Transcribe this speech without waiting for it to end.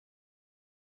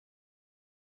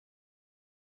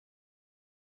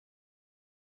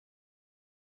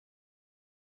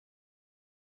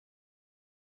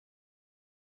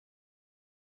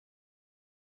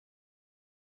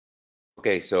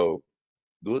Okay, so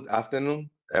good afternoon,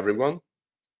 everyone.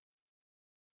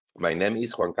 My name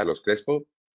is Juan Carlos Crespo,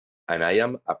 and I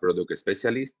am a product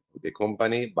specialist with the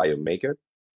company Biome Makers.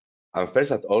 And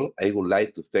first of all, I would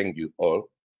like to thank you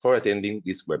all for attending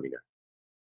this webinar.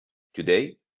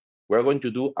 Today, we're going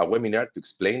to do a webinar to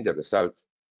explain the results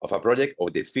of a project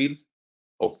of the Fields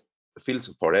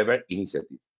Forever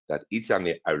initiative, that it's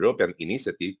an European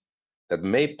initiative that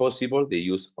made possible the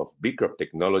use of BeCrop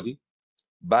technology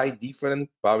by different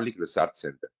public research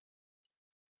centers.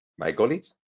 My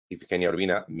colleagues, Ifigenia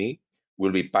Urbina and me,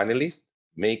 will be panelists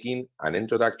making an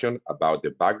introduction about the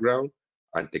background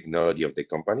and technology of the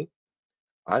company,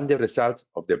 and the results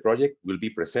of the project will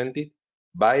be presented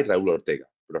by Raul Ortega,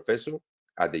 professor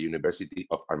at the University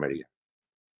of Almería.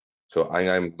 So I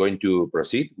am going to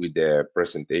proceed with the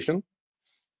presentation.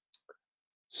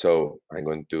 So I'm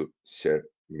going to share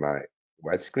my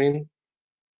white screen.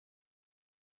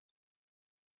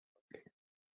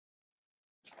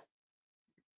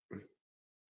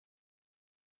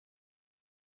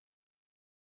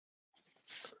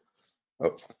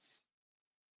 Oh.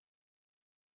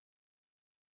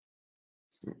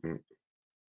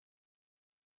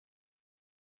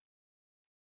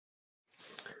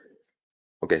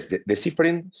 Okay, so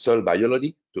deciphering soil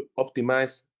biology to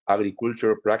optimize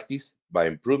agricultural practice by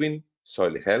improving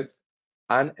soil health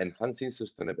and enhancing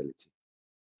sustainability.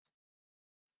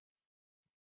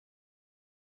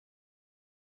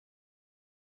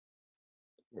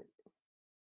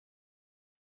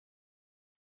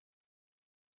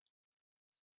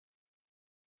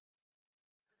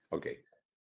 Okay,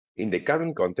 in the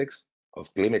current context of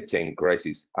climate change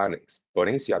crisis and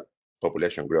exponential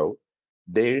population growth,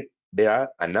 there are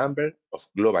a number of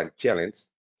global challenges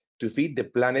to feed the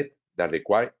planet that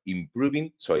require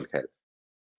improving soil health.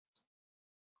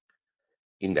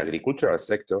 In the agricultural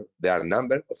sector, there are a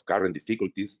number of current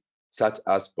difficulties, such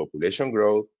as population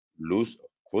growth, loss of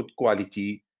food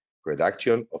quality,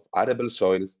 reduction of arable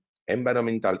soils,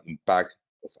 environmental impact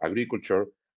of agriculture,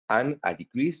 and a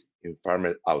decrease in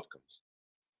farmer outcomes.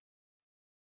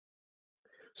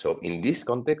 So in this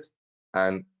context,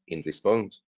 and in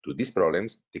response to these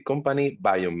problems, the company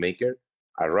Biome Makers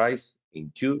arose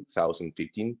in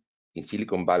 2015 in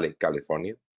Silicon Valley,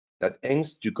 California, that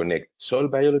aims to connect soil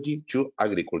biology to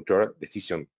agricultural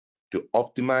decisions to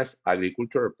optimize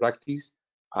agricultural practice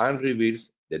and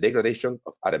reverse the degradation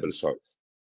of arable soils.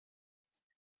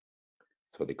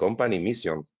 So the company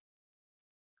mission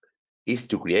is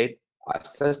to create a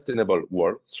sustainable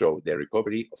world through the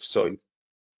recovery of soil,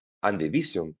 and the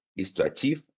vision is to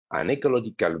achieve an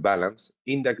ecological balance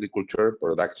in the agricultural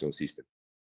production system.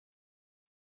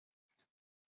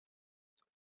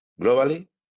 Globally,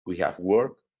 we have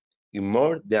worked in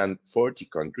more than 40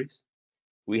 countries.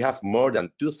 We have more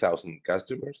than 2,000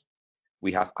 customers.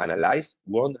 We have analyzed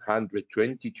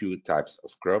 122 types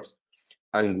of crops,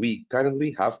 and we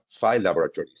currently have 5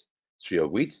 laboratories, 3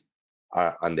 of which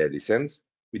are under license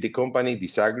with the company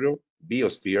Disagro,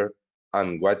 Biosphere,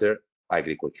 and Water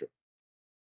Agriculture.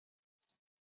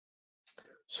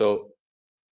 So,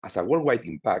 as a worldwide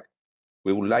impact,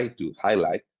 we would like to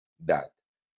highlight that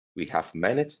we have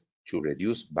managed to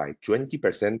reduce by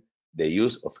 20% the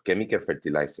use of chemical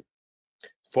fertilizer.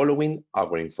 Following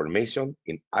our information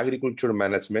in agriculture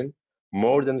management,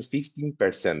 more than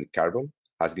 15% carbon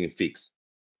has been fixed.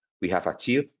 We have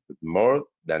achieved more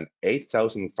than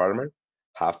 8,000 farmers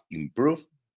have improved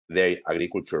their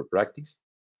agricultural practice.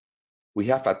 We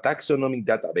have a taxonomic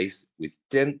database with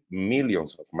 10 million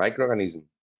of microorganisms.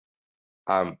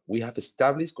 We have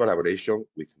established collaboration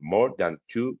with more than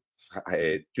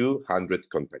 200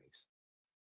 companies.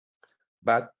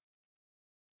 But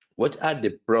what are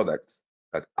the products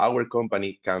that our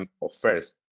company can offer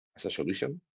as a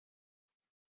solution?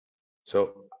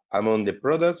 So among the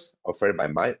products offered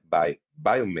by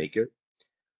Biome Makers,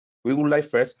 we would like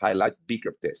first highlight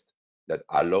BeCrop tests that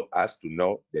allow us to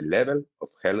know the level of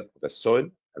health of the soil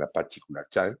at a particular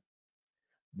time.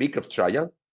 BeCrop Trials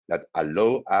that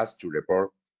allow us to report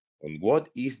on what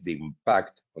is the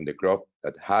impact on the crop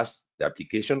that has the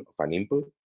application of an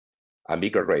input, and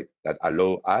BeCrop rate that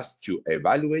allow us to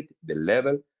evaluate the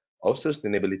level of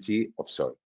sustainability of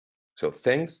soil. So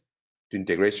thanks to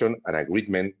integration and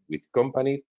agreement with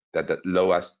companies that allow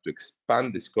us to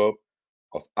expand the scope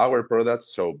of our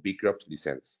products through BeCrop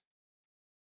license.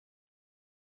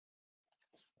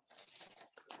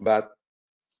 But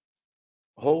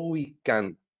how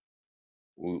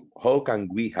can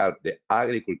we help the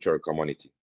agriculture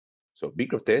community? So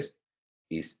BeCrop test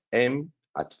is aimed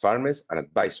at farmers and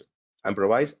advisors and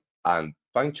provides a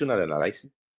functional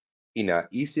analysis in an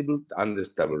easy to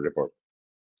understandable report.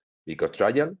 BeCrop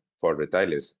trial for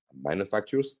retailers and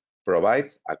manufacturers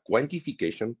provides a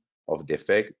quantification of the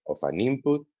effect of an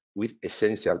input with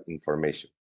essential information,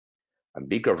 and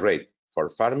BeCrop Rate for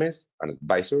farmers and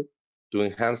advisors to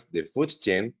enhance the food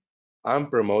chain and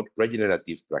promote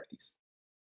regenerative practice.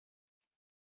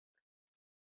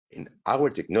 In our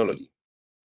technology,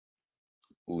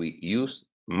 we use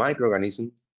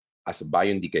microorganisms as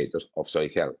bioindicators of soil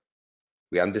health.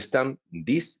 We understand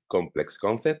this complex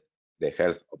concept, the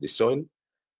health of the soil,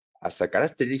 as a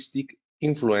characteristic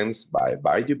influenced by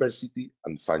biodiversity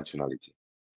and functionality.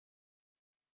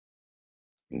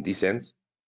 In this sense,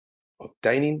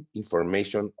 obtaining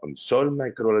information on soil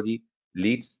microbiology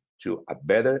leads to a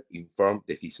better informed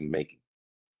decision-making.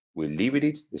 We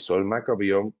leverage the soil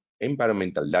microbiome,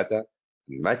 environmental data,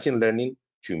 and machine learning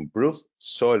to improve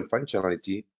soil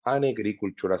functionality and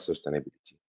agricultural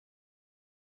sustainability.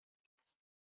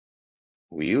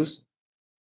 We use,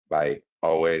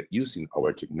 using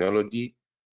our technology,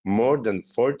 more than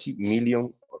 40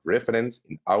 million references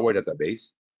in our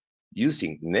database,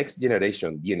 using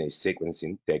next-generation DNA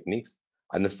sequencing techniques,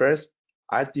 and the first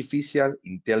artificial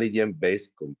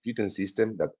intelligence-based computing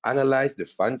system that analyzes the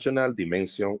functional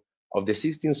dimension of the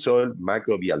existing soil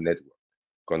microbial network,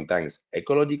 contains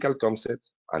ecological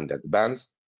concepts and the advance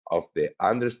of the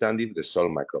understanding of the soil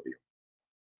microbiome.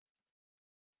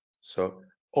 So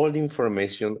all the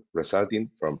information resulting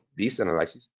from this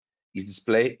analysis is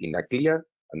displayed in a clear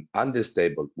and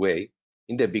understandable way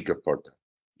in the BeCrop portal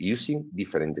using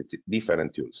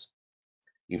different tools.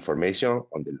 Information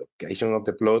on the location of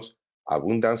the plots,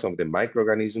 abundance of the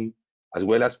microorganism, as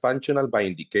well as functional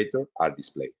bioindicators are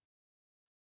displayed.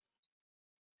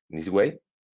 In this way,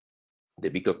 the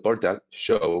BeCrop portal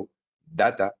shows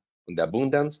data on the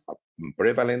abundance and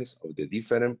prevalence of the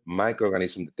different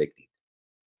microorganisms detected.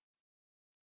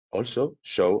 Also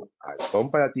show a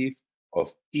comparative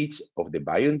of each of the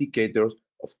bioindicators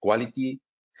of quality,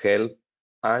 health,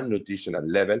 and nutritional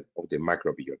level of the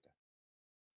microbiota.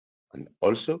 And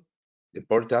also, the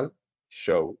portal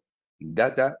shows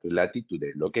data related to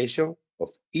the location of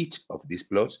each of these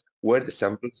plots where the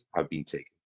samples have been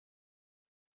taken.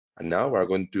 And now we're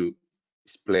going to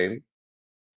explain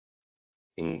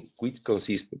in which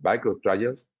consist BeCrop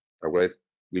Trials, which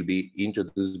will be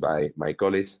introduced by my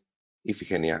colleague,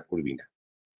 Ifigenia Urbina.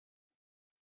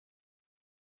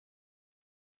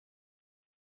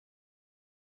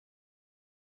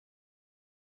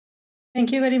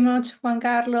 Thank you very much, Juan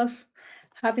Carlos.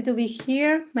 Happy to be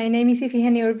here. My name is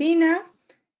Ifigenia Urbina.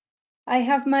 I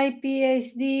have my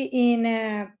PhD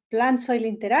in plant-soil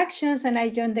interactions, and I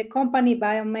joined the company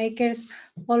Biome Makers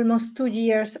almost 2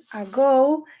 years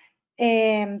ago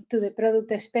to the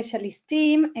product specialist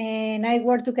team, and I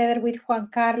work together with Juan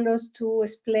Carlos to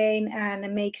explain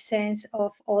and make sense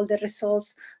of all the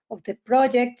results of the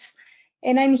projects.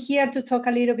 And I'm here to talk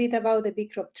a little bit about the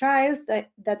BeCrop Trials.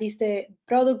 That is the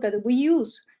product that we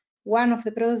use, one of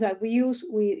the products that we use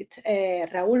with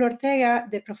Raul Ortega,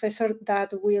 the professor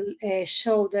that will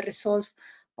show the results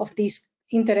of this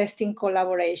interesting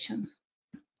collaboration.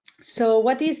 So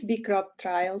what is BeCrop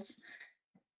Trials?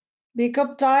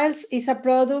 BeCrop Trials is a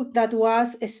product that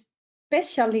was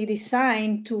especially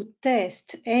designed to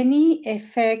test any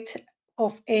effect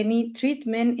of any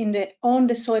treatment on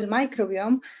the soil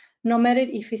microbiome, no matter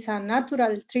if it's a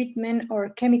natural treatment or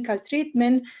chemical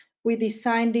treatment. We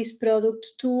designed this product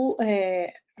to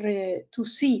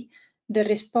see the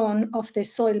response of the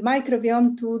soil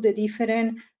microbiome to the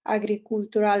different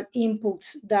agricultural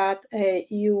inputs that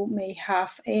you may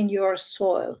have in your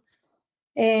soil.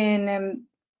 And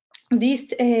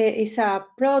this is a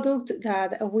product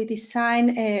that we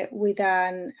design with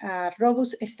a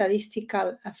robust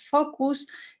statistical focus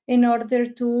in order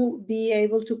to be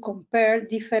able to compare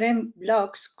different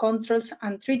blocks, controls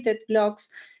and treated blocks,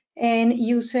 and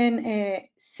using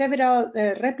several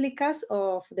replicas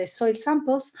of the soil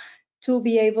samples to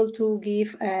be able to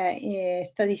give a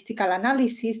statistical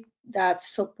analysis that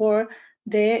support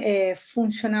the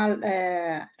functional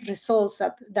results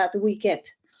that we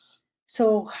get.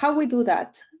 So how we do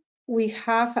that? We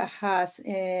have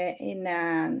in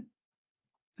a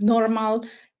normal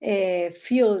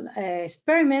field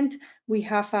experiment, we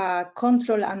have a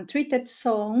control and treated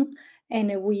zone,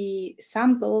 and we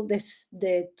sample the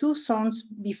two zones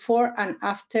before and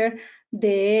after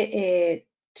the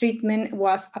treatment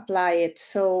was applied.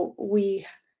 So we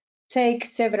take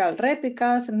several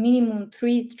replicas, minimum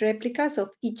 3 replicas of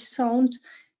each zone,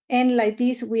 and like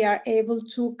this we are able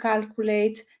to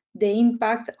calculate the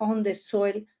impact on the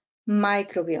soil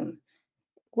microbiome.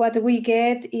 What we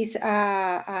get is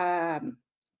in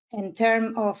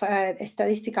terms of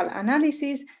statistical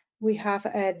analysis, we have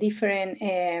different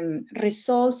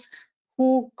results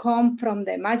who come from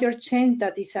the major change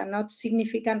that is a not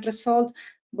significant result,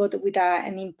 but with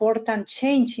an important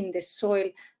change in the soil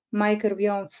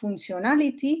microbiome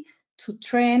functionality, to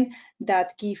trend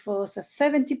that give us a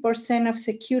 70% of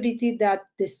security that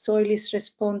the soil is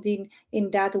responding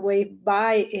in that way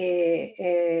by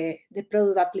the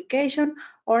product application,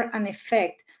 or an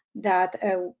effect that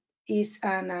is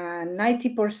an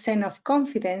 90% of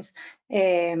confidence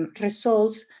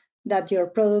results that your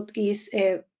product is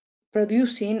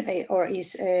producing or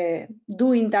is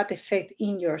doing that effect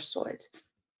in your soils.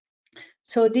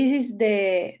 So this is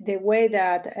the way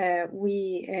that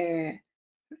we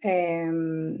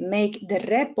make the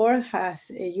report, as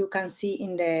you can see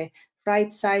in the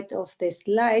right side of the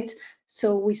slide.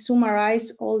 So we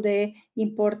summarize all the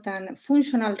important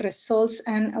functional results,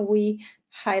 and we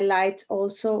highlight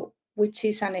also which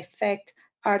is an effect,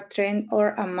 a trend, or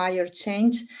a major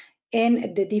change,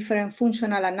 and the different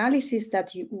functional analysis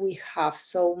that we have.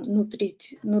 So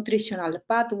nutritional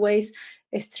pathways,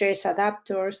 stress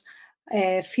adapters,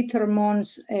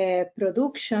 pheromones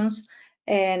productions,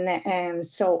 and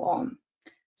so on.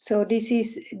 So this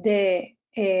is the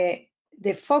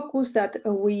focus that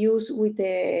we use with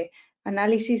the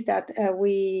analysis that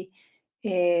we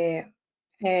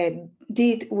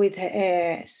did with,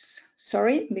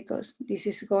 sorry, because this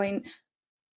is going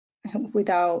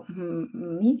without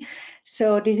me.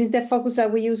 So this is the focus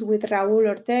that we use with Raul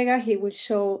Ortega. He will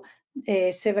show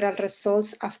several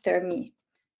results after me.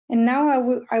 And now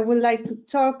I would like to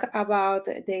talk about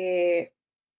the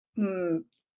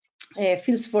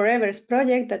Fields Forever's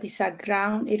project, that is a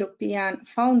ground European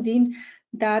funding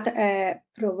that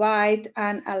provide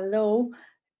and allow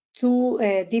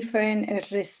to different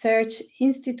research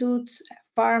institutes,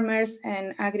 farmers,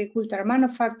 and agricultural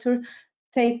manufacturers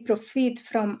take profit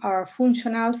from our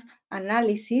functionals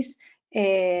analysis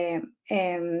and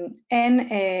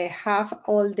have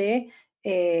all the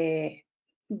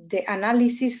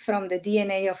analysis from the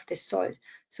DNA of the soil.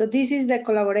 So this is the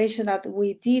collaboration that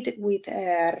we did with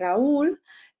Raul.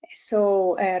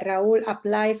 So Raul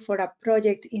applied for a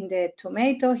project in the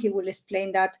tomato. He will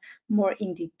explain that more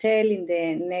in detail in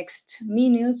the next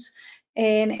minutes,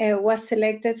 and was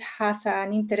selected as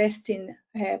an interesting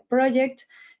project,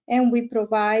 and we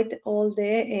provide all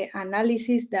the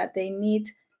analysis that they need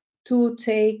to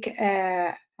take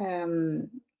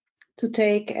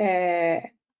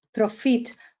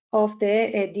profit of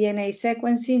the DNA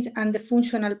sequencing and the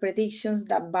functional predictions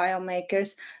that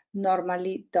Biomakers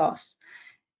normally does.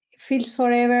 Fields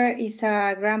Forever is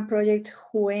a grant project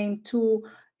who aim to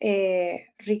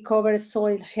recover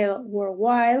soil health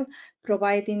worldwide,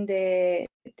 providing the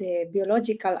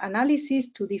biological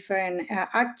analysis to different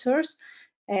actors,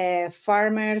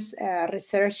 farmers,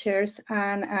 researchers,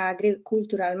 and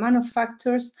agricultural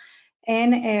manufacturers.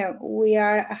 And we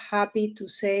are happy to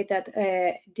say that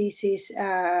this is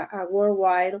a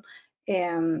worldwide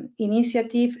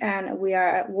initiative, and we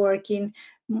are working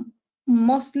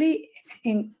mostly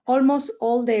in almost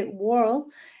all the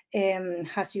world,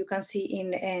 as you can see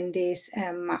in this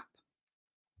map.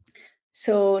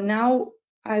 So now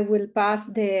I will pass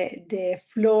the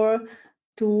floor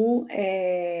to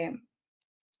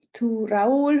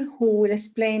Raul, who will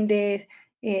explain the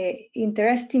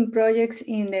interesting projects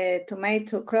in the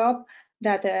tomato crop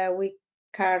that we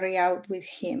carry out with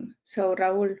him. So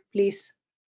Raul, please,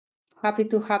 happy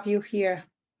to have you here.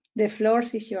 The floor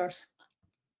is yours.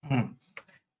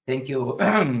 Thank you,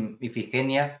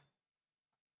 Ifigenia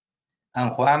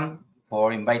and Juan,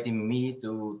 for inviting me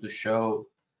to show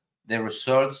the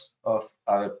results of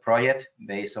our project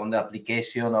based on the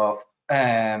application of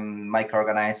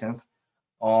microorganisms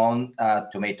on a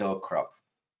tomato crop.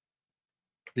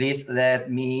 Please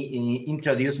let me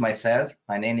introduce myself.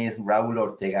 My name is Raul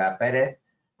Ortega Perez.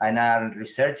 I'm a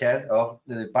researcher of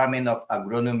the Department of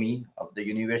Agronomy of the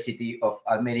University of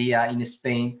Almería in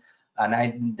Spain, and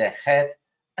I'm the head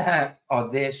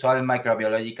of the Soil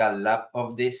Microbiological Lab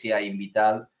of the CI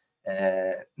Vital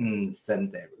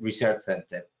Research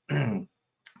Center.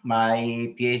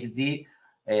 My PhD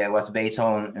was based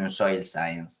on soil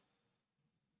science.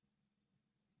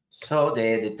 So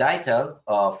the title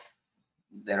of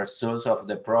the results of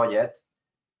the project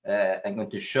I'm going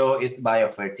to show is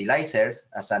Biofertilizers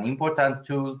as an important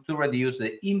tool to reduce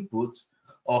the input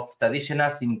of traditional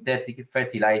synthetic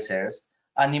fertilizers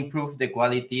and improve the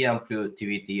quality and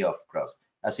productivity of crops.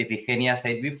 As Ifigenia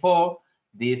said before,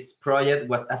 this project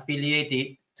was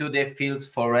affiliated to the Fields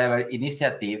Forever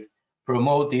initiative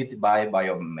promoted by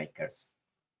Biome Makers.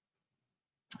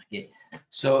 Okay,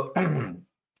 so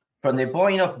from the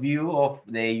point of view of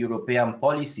the European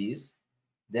policies,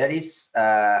 there is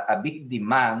a big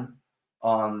demand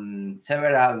on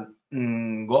several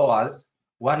goals.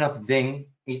 One of them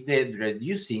is the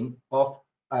reducing of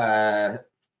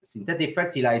synthetic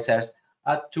fertilizers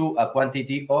up to a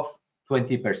quantity of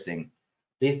 20%.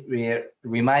 Please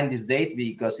remind this date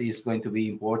because it's going to be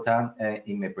important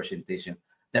in my presentation.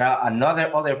 There are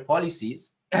other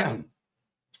policies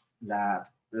that,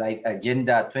 like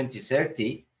Agenda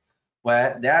 2030,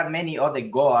 where there are many other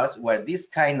goals where this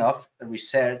kind of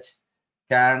research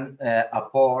can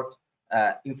apport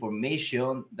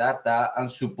information, data,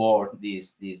 and support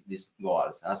these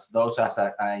goals, as those as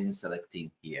I'm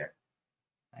selecting here.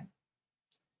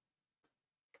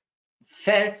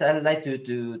 First, I'd like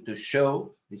to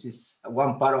show, this is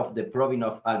one part of the province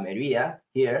of Almería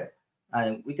here,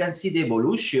 and we can see the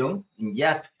evolution in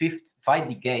just 5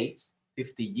 decades,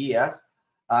 50 years,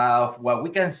 of what we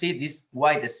can see this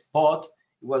white spot,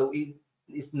 what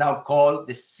is now called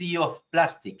the sea of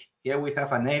plastic. Here we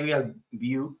have an aerial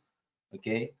view,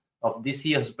 okay, of this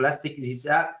sea of plastic. This is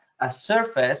a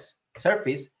surface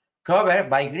covered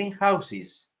by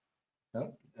greenhouses,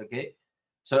 okay.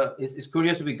 So it's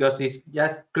curious because it's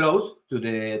just close to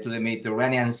the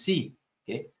Mediterranean Sea.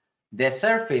 Okay, the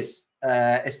surface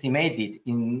estimated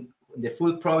in the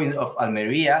full province of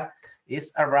Almería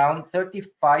is around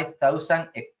 35,000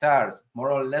 hectares,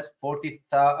 more or less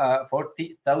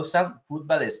 40,000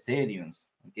 football stadiums.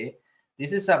 Okay,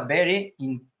 this is a very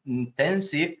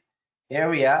intensive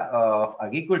area of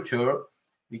agriculture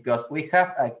because we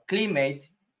have a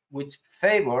climate which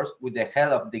favors, with the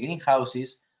help of the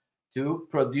greenhouses, to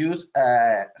produce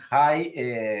high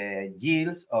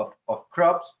yields of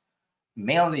crops,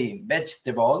 mainly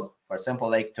vegetable, for example,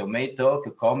 like tomato,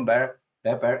 cucumber,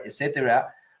 pepper,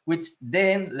 etc., which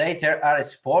then later are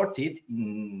exported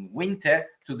in winter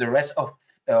to the rest of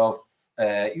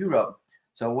Europe.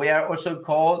 So we are also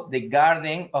called the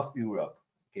Garden of Europe.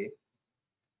 Okay,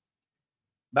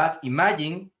 but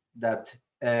imagine that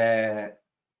the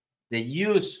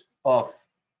use of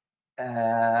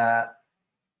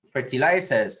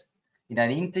fertilizers in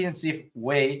an intensive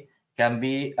way can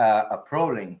be a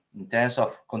problem in terms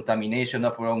of contamination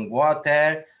of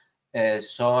groundwater,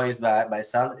 soils by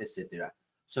salt, etc.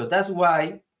 So that's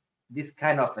why this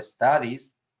kind of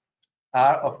studies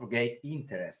are of great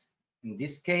interest. In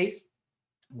this case,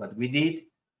 what we did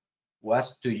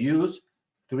was to use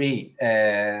 3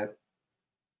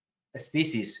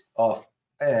 species of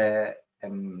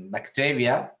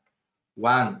bacteria.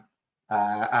 One,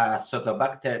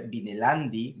 Sotobacter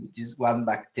binelandi, which is one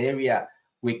bacteria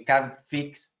we can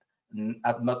fix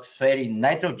atmospheric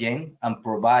nitrogen and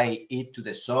provide it to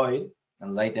the soil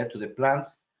and later to the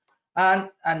plants. And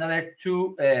another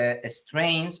 2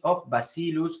 strains of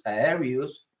Bacillus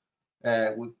aereus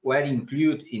were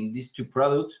included in these 2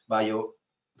 products,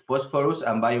 biophosphorus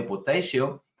and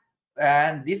biopotassium.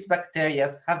 And these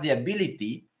bacteria have the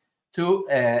ability to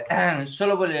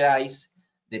solubilize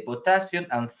the potassium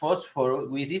and phosphorus,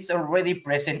 which is already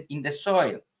present in the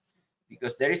soil,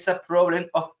 because there is a problem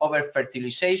of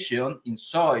over-fertilization in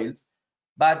soils.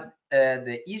 But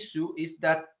the issue is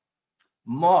that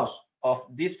most of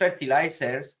these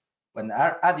fertilizers, when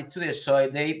are added to the soil,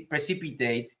 they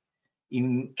precipitate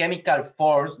in chemical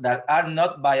forms that are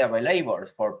not bioavailable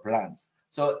for plants.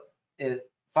 So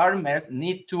farmers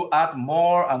need to add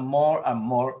more and more and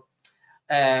more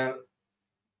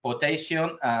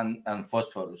potassium and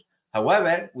phosphorus.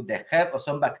 However, with the help of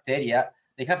some bacteria,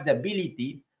 they have the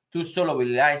ability to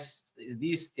solubilize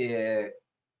these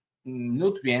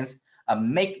nutrients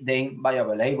and make them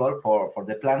bioavailable for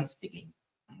the plants again.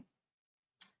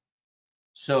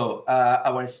 So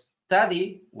our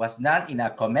study was done in a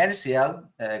commercial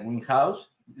greenhouse.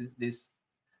 This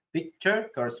picture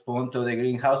corresponds to the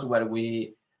greenhouse where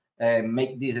we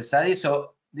make this study.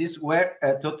 So these were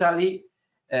totally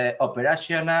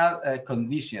operational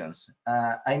conditions.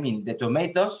 I mean, the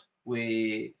tomatoes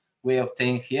we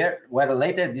obtained here were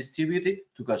later distributed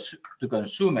to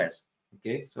consumers.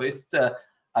 Okay, so it's a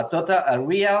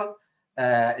real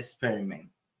experiment.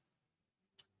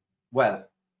 Well,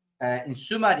 in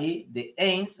summary, the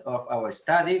aims of our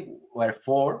study were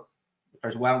 4. The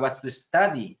first one was to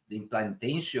study the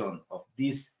implantation of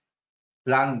these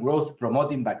plant growth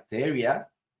promoting bacteria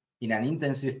in an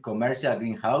intensive commercial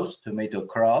greenhouse tomato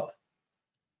crop.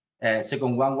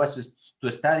 Second one was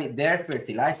to study their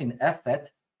fertilizing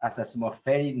effect as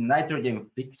atmospheric nitrogen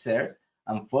fixers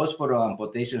and phosphorus and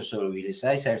potassium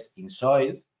solubilizers in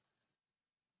soils.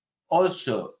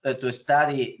 Also to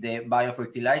study the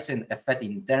biofertilizing effect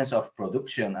in terms of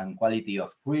production and quality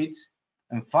of fruits.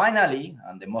 And finally,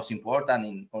 and the most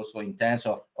important also in terms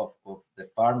of the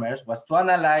farmers, was to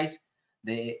analyze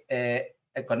the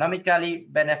economically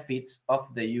benefits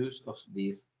of the use of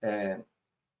these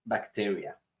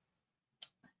bacteria.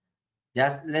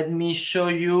 Just let me show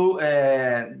you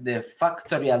the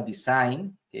factorial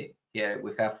design. Okay, here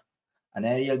we have an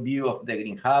aerial view of the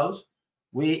greenhouse.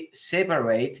 We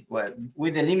separate, well,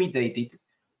 we delimited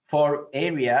 4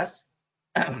 areas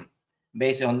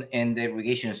based on the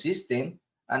irrigation system,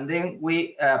 and then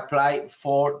we apply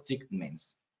 4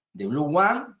 treatments. The blue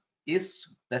one is,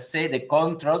 let's say, the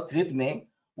control treatment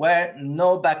where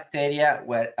no bacteria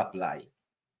were applied.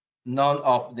 None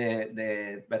of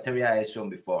the bacteria I shown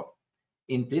before.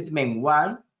 In treatment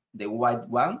 1, the white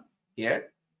one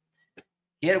here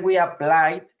we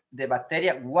applied the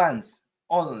bacteria once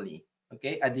only,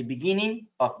 okay, at the beginning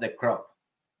of the crop.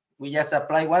 We just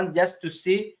apply one just to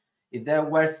see if there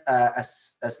was a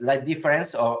slight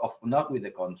difference of not with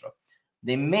the control.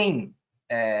 The main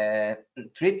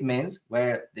treatments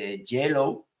were the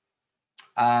yellow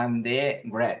and the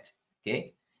red,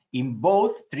 okay. In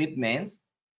both treatments,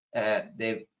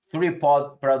 the 3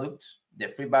 products, the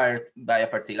free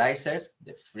biofertilizers,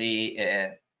 the free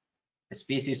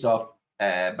species of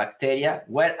bacteria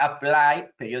were applied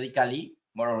periodically,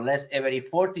 more or less every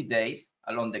 40 days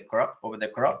along the crop, over the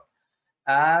crop.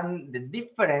 And the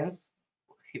difference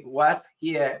was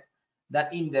here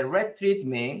that in the red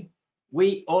treatment,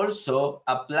 we also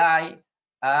apply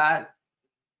a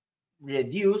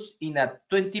reduce in a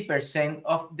 20%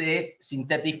 of the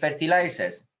synthetic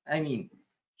fertilizers. I mean,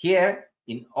 here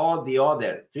in all the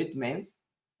other treatments,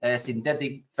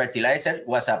 synthetic fertilizer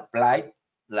was applied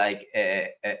like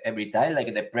every time,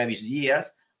 like the previous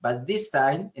years, but this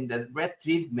time in the red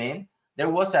treatment, there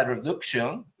was a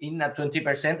reduction in a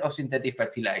 20% of synthetic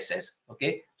fertilizers,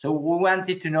 okay? So we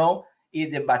wanted to know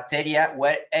if the bacteria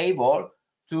were able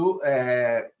to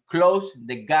close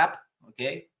the gap,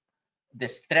 okay? The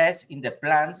stress in the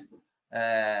plants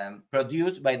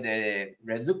produced by the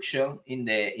reduction in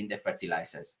the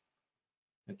fertilizers,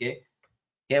 okay?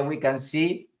 Here we can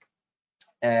see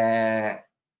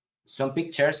some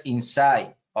pictures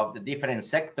inside of the different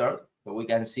sectors, so we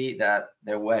can see that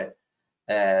there were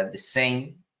the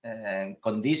same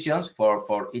conditions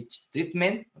for each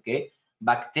treatment, okay?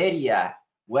 Bacteria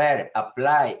were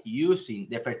applied using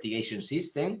the fertigation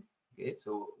system, okay?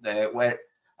 So they were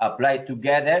applied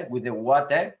together with the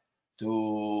water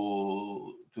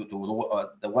to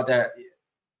the water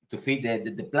to feed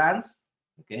the plants,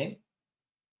 okay?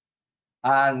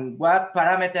 And what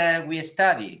parameter we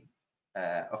study?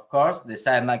 Of course, the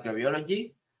site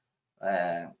microbiology.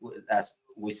 As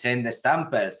we send the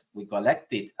samples we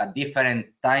collected at different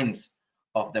times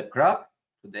of the crop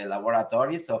to the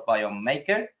laboratories of Biome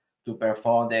Maker to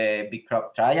perform the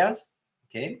BeCrop Trials,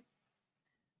 okay?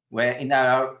 Where in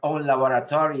our own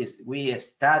laboratories, we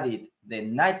studied the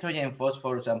nitrogen,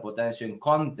 phosphorus, and potassium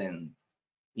content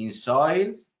in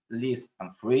soils, leaves,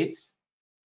 and fruits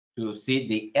to see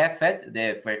the effect,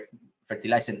 the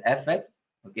fertilizing effect,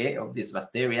 okay, of this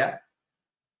bacteria.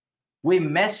 We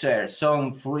measure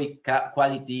some fruit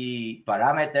quality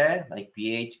parameter like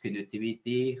pH,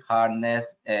 conductivity, hardness,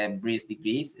 breeze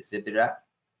degrees, etc.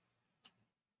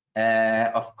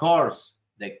 Of course,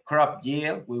 the crop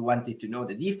yield, we wanted to know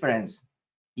the difference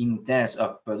in terms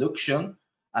of production,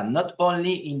 and not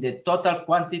only in the total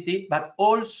quantity, but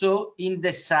also in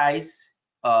the size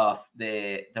of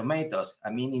the tomatoes, I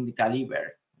mean in the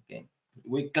caliber, okay?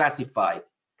 We classified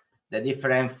the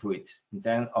different fruits in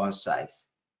terms of size.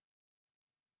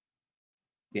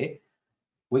 Okay,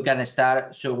 we can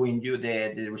start showing you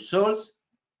the results.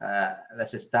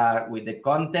 Let's start with the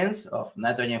contents of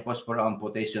nitrogen, phosphorus, and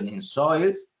potassium in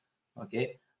soils.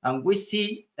 Okay, and we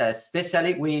see,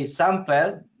 especially we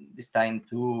sampled this time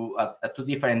at 2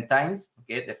 different times.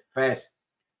 Okay, the first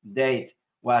date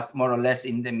was more or less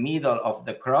in the middle of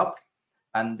the crop,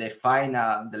 and the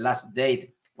last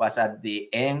date was at the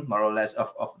end, more or less,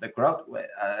 of the crop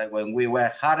when we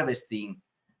were harvesting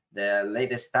the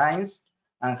latest times.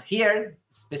 And here,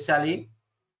 especially,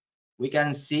 we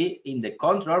can see in the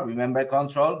control, remember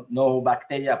control, no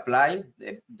bacteria applied,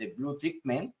 the blue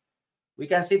treatment, we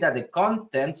can see that the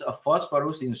contents of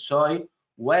phosphorus in soil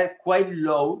were quite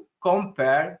low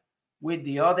compared with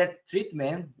the other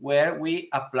treatment where we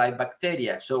apply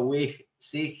bacteria. So we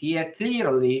see here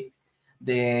clearly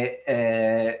the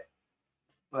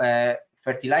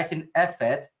fertilizing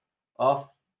effect of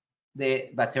the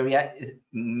bacteria,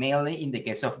 mainly in the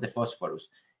case of the phosphorus.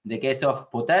 In the case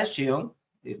of potassium,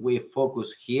 if we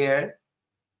focus here,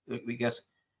 because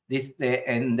this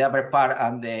in the upper part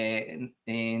and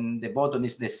in the bottom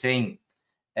is the same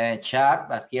chart,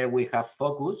 but here we have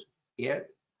focus here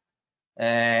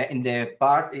in the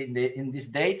part in this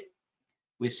date,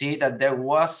 we see that there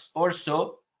was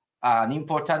also an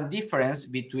important difference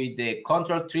between the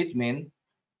control treatment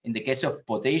in the case of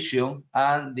potassium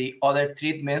and the other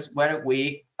treatments where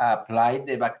we applied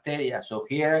the bacteria. So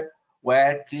here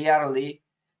where clearly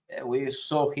we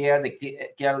saw here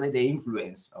clearly the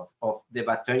influence of the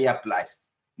bacteria applies,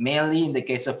 mainly in the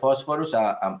case of phosphorus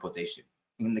and potassium,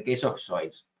 in the case of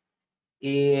soils.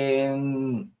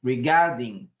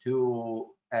 Regarding to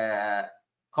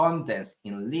contents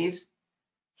in leaves,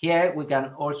 here we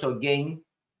can also gain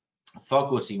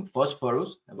focus in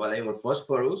phosphorus, available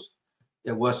phosphorus.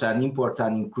 There was an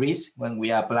important increase when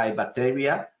we apply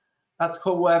bacteria, but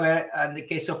however, in the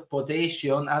case of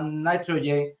potassium and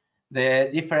nitrogen, the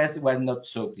difference were not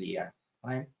so clear.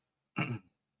 Right?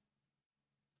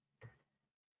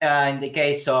 In the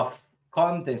case of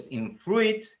contents in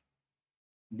fruits,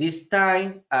 this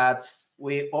time, as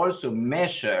we also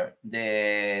measure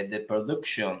the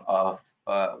production of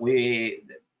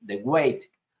the weight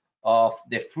of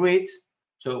the fruits,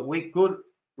 so we could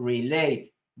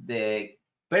relate the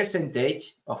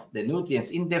percentage of the nutrients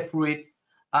in the fruit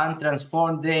and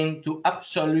transform them to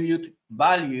absolute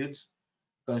values,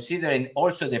 considering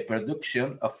also the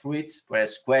production of fruits per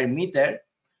square meter.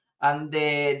 And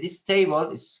this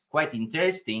table is quite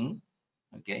interesting,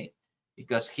 okay,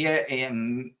 because here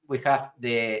we have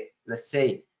the, let's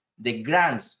say, the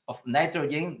grams of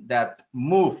nitrogen that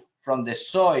move from the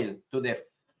soil to the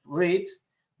fruits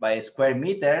by square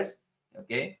meters,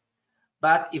 okay.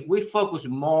 But if we focus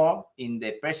more in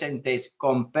the percentage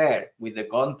compared with the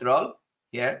control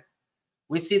here,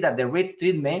 we see that the red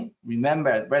treatment,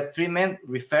 remember, red treatment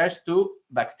refers to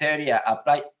bacteria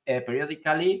applied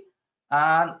periodically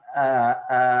and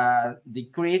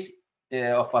decrease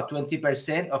of a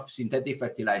 20% of synthetic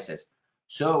fertilizers.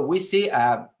 So we see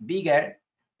a bigger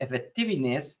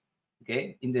effectiveness,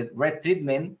 okay, in the red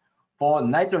treatment for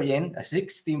nitrogen, a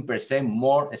 16%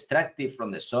 more extractive from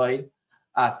the soil,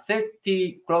 a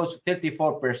close to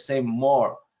 34%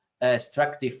 more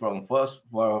extractive from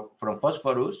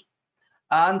phosphorus,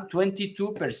 and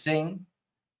 22%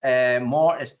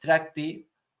 more extractive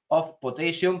of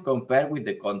potassium compared with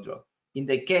the control. In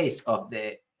the case of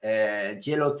the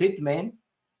yellow treatment,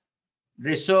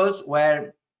 results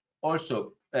were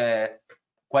also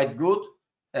quite good,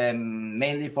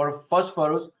 mainly for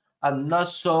phosphorus, and not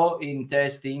so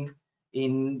interesting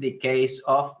in the case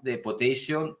of the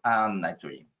potassium and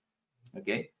nitrogen.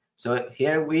 Okay, so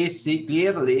here we see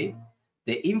clearly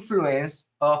the influence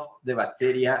of the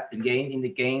bacteria again in the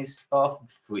case of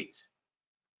fruit.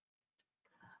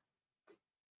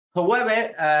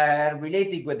 However,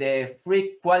 related with the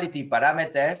fruit quality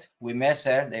parameters, we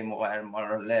measure the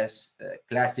more or less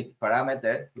classic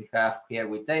parameter we have here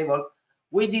with table.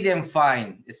 We didn't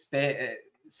find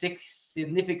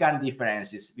significant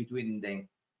differences between them.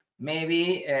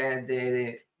 Maybe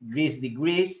the grease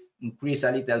degrees increase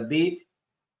a little bit,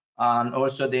 and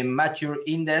also the mature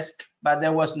index, but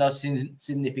there was no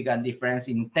significant difference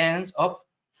in terms of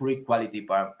fruit quality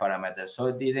parameters. So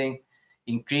it didn't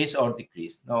increase or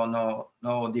decrease.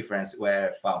 No difference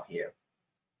were found here.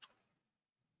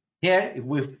 Here, if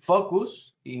we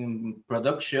focus in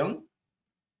production,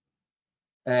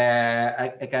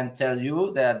 I can tell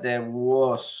you that there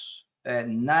was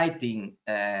 19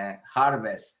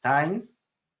 harvest times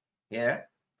here,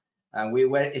 and we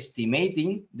were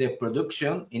estimating the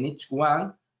production in each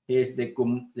one. Here's the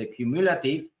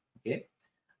cumulative, okay,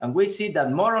 and we see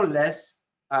that more or less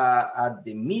at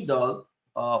the middle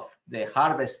of the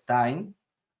harvest time,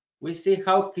 we see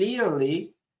how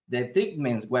clearly the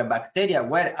treatments where bacteria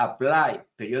were applied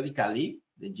periodically,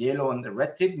 the yellow and the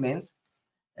red treatments,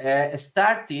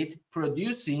 started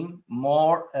producing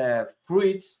more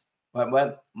fruits,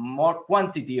 well, more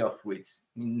quantity of fruits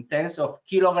in terms of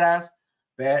kilograms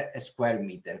per square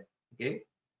meter. Okay,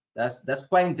 that's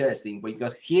quite interesting,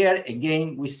 because here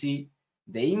again we see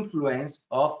the influence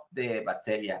of the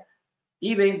bacteria.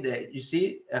 Even you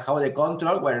see how the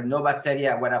control where no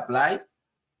bacteria were applied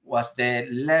was the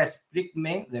less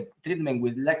treatment, the treatment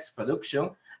with less production,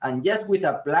 and just with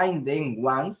applying them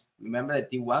once, remember the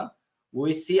T1,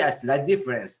 we see a slight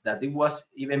difference, that it was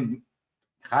even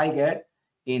higher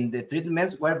in the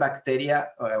treatments where bacteria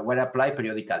were applied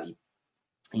periodically.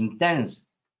 In terms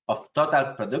of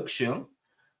total production,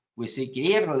 we see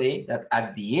clearly that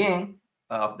at the end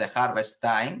of the harvest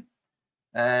time,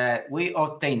 we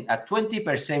obtain a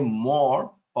 20%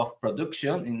 more of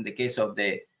production in the case of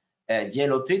the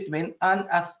yellow treatment, and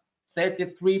a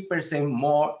 33%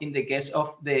 more in the case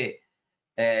of the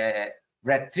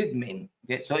red treatment.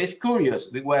 Okay, so it's curious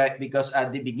because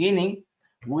at the beginning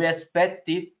we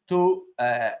expected to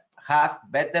have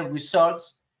better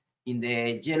results in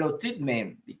the yellow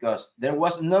treatment because there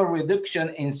was no reduction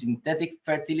in synthetic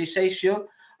fertilization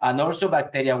and also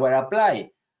bacteria were applied.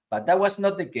 But that was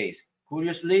not the case.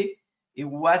 Curiously, it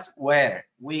was where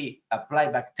we apply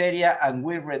bacteria and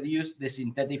we reduce the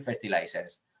synthetic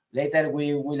fertilizers. Later,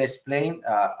 we will explain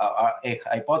our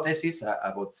hypothesis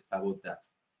about that.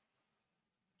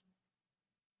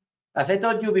 As I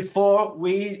told you before,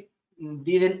 we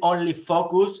didn't only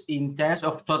focus in terms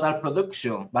of total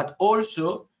production, but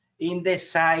also in the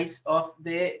size of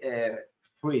the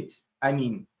fruits. I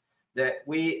mean,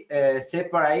 we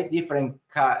separate different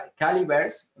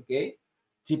calibers, okay?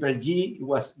 Triple G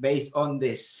was based on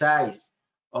the size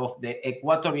of the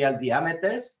equatorial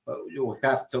diameters. You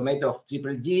have tomato of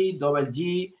triple G, double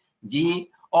G, G,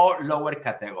 or lower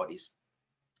categories.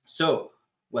 So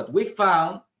what we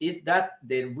found is that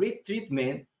the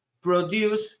retreatment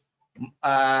produced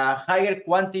a higher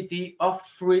quantity of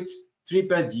fruits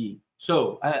triple G.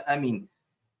 So I mean,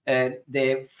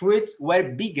 the fruits were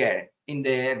bigger in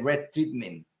the red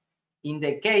treatment. In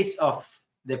the case of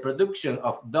the production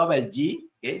of double G,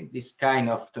 okay, this kind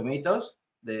of tomatoes,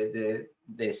 the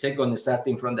second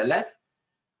starting from the left,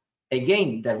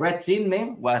 again, the red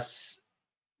treatment was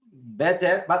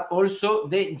better, but also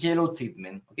the yellow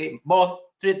treatment, okay, both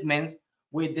treatments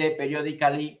with the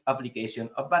periodically application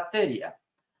of bacteria.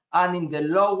 And in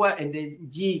the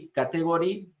G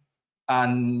category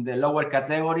and the lower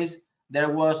categories, there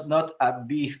was not a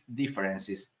big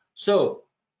differences. So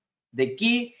the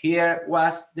key here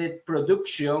was the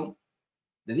production.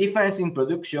 The difference in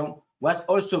production was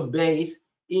also based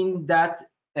in that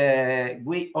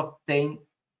we obtained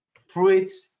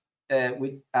fruits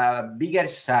with a bigger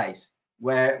size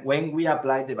when we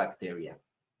apply the bacteria,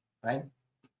 right?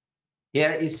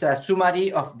 Here is a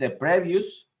summary of the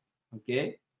previous,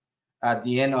 okay, at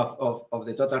the end of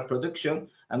the total production.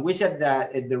 And we said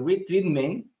that at the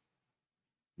retreatment,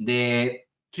 the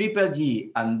triple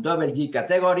G and double G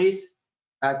categories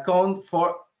account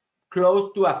for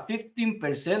close to a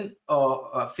 15%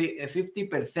 or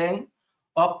 50%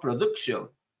 of production.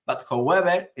 But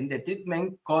however, in the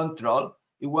treatment control,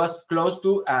 it was close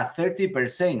to a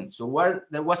 30%. So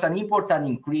there was an important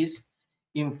increase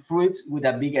in fruits with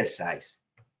a bigger size.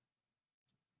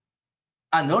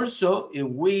 And also, if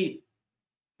we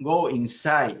go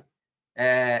inside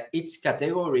each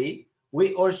category,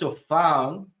 we also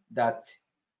found that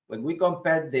when we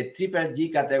compare the triple G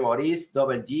categories,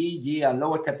 double G, G, and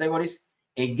lower categories,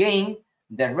 again,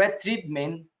 the red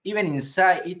treatment, even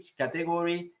inside each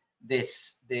category, the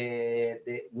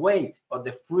weight of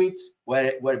the fruits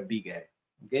were bigger,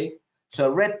 okay? So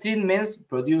red treatments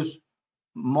produce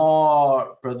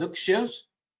more productions,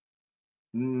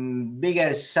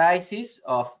 bigger sizes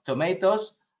of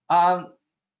tomatoes, and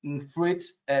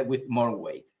fruits with more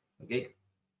weight, okay?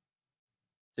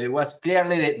 So it was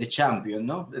clearly the champion,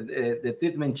 no? The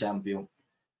treatment champion.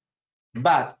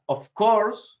 But of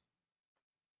course,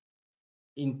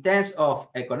 in terms of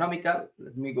economical,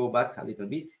 let me go back a little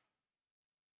bit.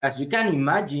 As you can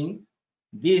imagine,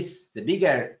 the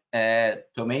bigger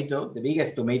tomato, the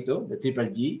biggest tomato, the triple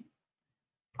G,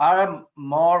 are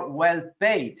more well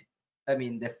paid. I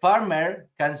mean, the farmer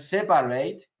can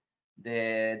separate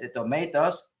the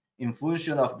tomatoes in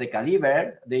function of the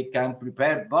caliber. They can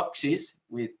prepare boxes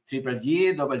with triple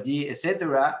G, double G,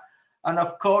 etc. And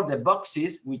of course, the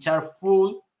boxes which are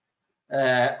full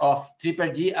of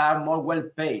triple G are more well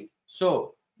paid.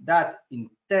 So that in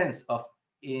terms of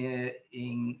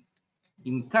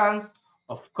incomes,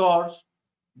 of course,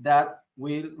 that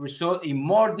will result in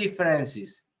more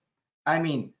differences. I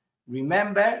mean,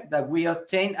 remember that we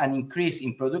obtained an increase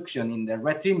in production in the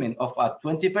red treatment of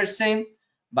 20%,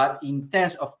 but in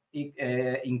terms of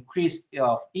increase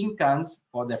of incomes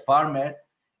for the farmer,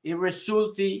 it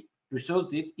resulted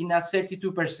in a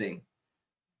 32%.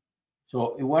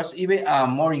 So it was even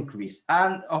more increase.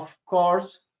 And of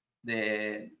course,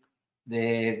 the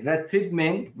red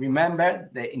treatment, remember,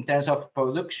 in terms of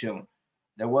production,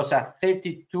 there was a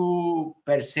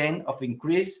 32% of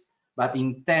increase, but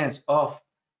in terms of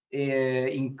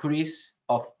increase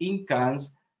of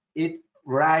incomes, it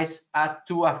rise up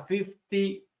to a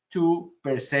 52%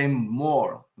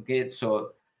 more. Okay,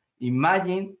 so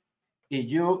imagine if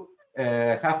you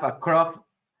have a crop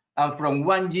and from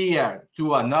one year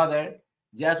to another,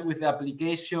 just with the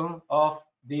application of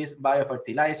these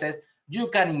biofertilizers, you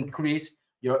can increase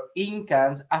your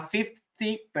incomes a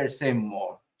 50%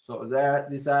 more. So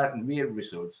these are real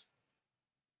results.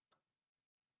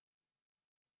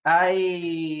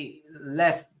 I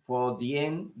left for the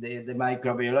end the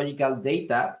microbiological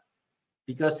data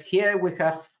because here we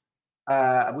have,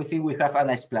 we think we have an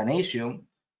explanation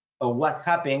of what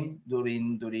happened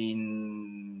during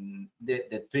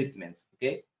the treatments.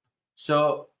 Okay,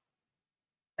 so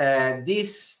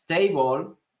this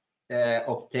table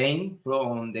obtained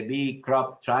from the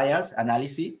BeCrop Trials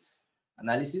analysis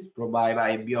provided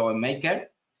by Biome Maker.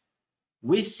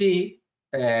 We see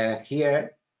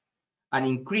here an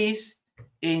increase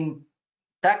in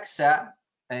taxa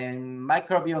and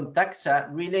microbiome taxa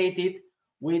related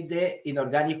with the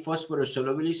inorganic phosphorus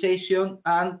solubilization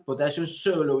and potassium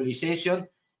solubilization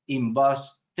in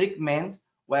both treatments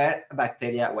where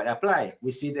bacteria were applied.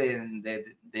 We see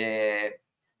the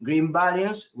green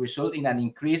values result in an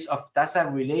increase of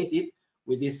taxa related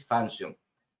with this function.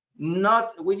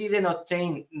 We didn't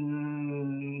obtain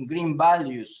green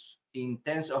values in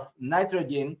terms of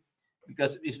nitrogen,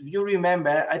 because if you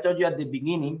remember, I told you at the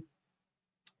beginning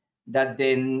that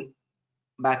the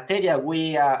bacteria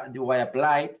we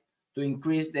applied to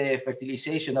increase the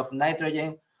fertilization of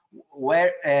nitrogen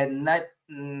were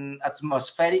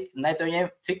atmospheric nitrogen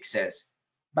fixers.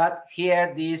 But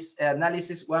here, this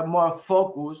analysis was more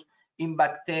focused in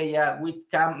bacteria which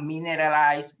can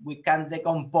mineralize, we can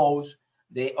decompose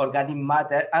the organic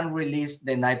matter and release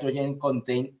the nitrogen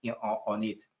contained on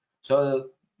it. So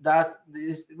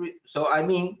I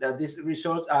mean that these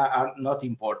results are not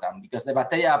important because the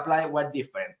bacteria applied were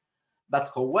different.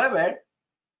 But however,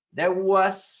 there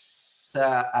was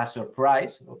a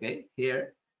surprise, okay,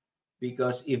 here,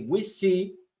 because if we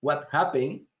see what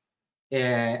happened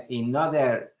in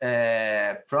other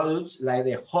products like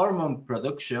the hormone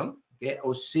production, okay,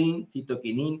 auxin,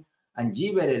 cytokinin, and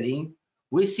gibberellin,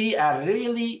 we see a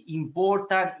really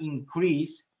important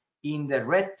increase in the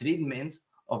red treatments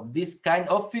of this kind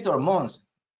of phytohormones.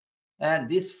 And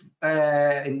this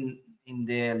in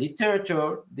the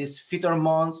literature, these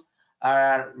phytohormones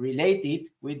are related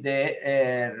with the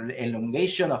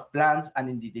elongation of plants and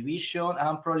in the division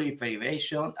and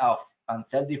proliferation of and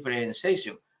cell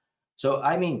differentiation. So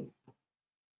I mean,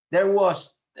 there was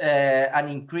an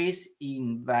increase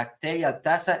in bacterial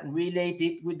taxa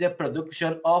related with the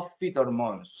production of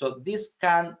phytohormones. So this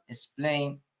can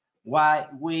explain why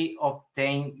we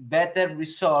obtain better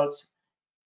results.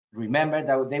 Remember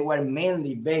that they were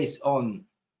mainly based on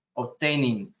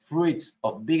obtaining fruits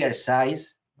of bigger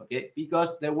size, okay,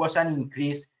 because there was an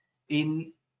increase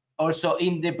also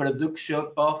in the production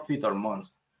of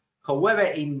phytohormones. However,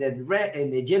 in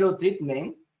the yellow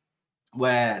treatment,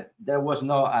 where there was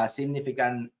no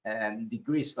significant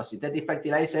decrease of synthetic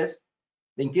fertilizers,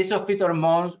 the increase of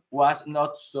phytohormones was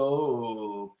not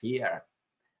so clear.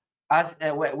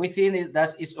 We think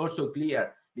that is also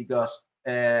clear because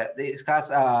this has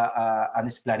an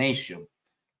explanation,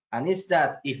 and it's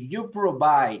that if you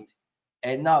provide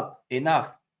enough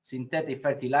synthetic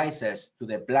fertilizers to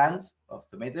the plants of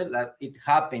tomato, like it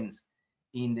happens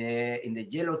in the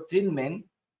yellow treatment,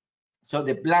 so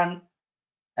the plant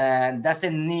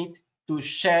doesn't need to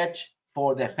search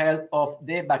for the help of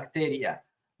the bacteria.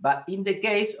 But in the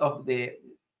case of the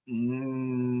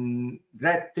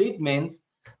red treatment,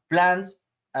 plants,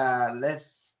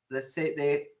 let's say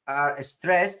they are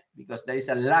stressed because there is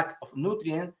a lack of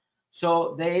nutrients,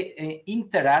 so they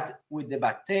interact with the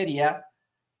bacteria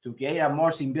to create a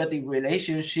more symbiotic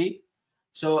relationship.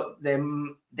 So they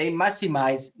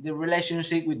maximize the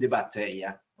relationship with the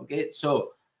bacteria. Okay,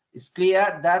 so it's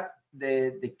clear that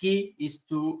the key is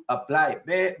to apply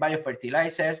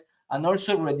biofertilizers and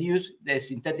also reduce the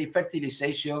synthetic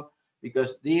fertilization,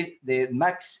 because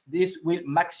this will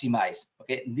maximize,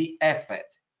 okay, the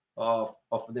effect of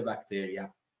the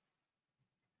bacteria.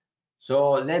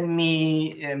 So let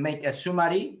me make a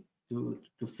summary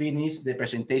to finish the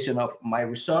presentation of my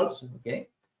results. Okay,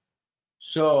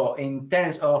 so in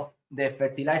terms of the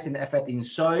fertilizing effect in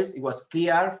soils, it was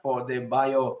clear for the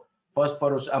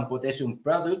biophosphorus and potassium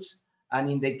products, and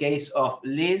in the case of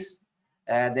leaves,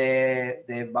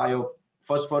 the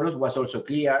biophosphorus was also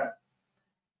clear.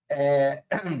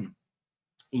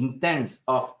 In terms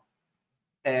of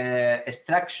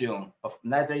extraction of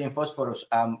nitrogen, phosphorus,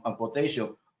 and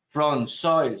potassium from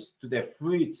soils to the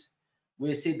fruits,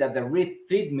 we see that the red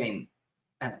treatment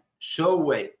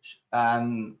showed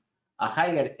a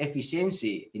higher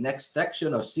efficiency in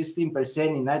extraction of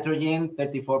 16% in nitrogen,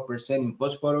 34% in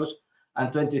phosphorus,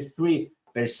 and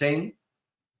 23%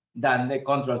 than the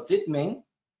control treatment.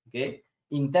 Okay,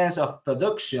 in terms of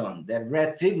production, the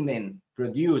red treatment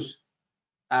produced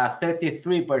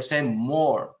 33%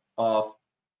 more of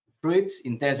fruits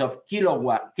in terms of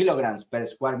kilograms per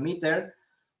square meter,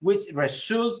 which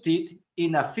resulted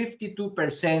in a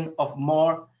 52% of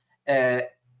more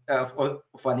of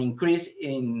an increase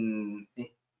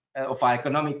of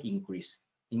economic increase.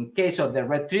 In case of the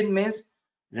red treatments,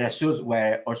 the results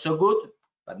were also good,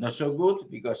 but not so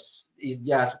good because it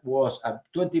just was a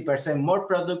 20% more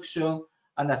production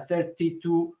and a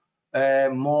 32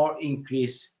 more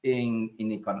increase in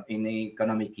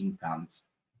economic incomes.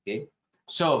 Okay,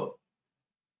 so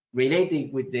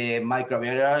related with the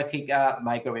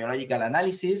microbiological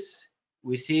analysis,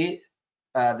 we see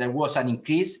there was an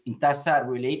increase in taxa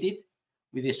related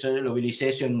with the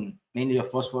solubilization mainly of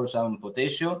phosphorus and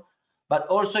potassium, but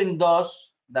also in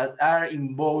those that are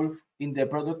involved in the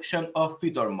production of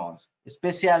phytohormones,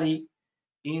 especially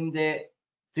in the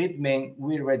treatment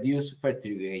with reduced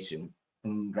fertilization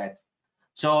in red.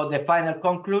 So the final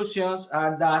conclusions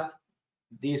are that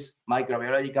these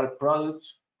microbiological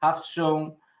products have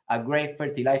shown a great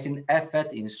fertilizing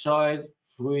effect in soil,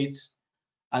 fruits,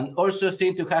 and also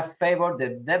seem to have favored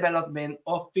the development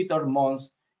of phytohormones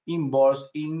involved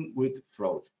in root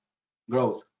growth.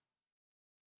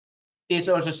 It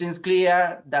also seems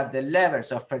clear that the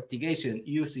levels of fertigation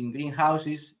used in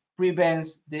greenhouses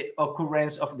prevents the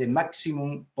occurrence of the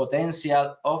maximum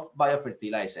potential of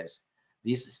biofertilizers.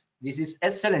 This is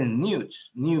excellent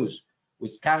news,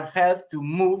 which can help to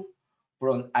move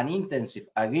from an intensive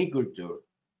agriculture,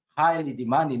 highly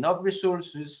demanding of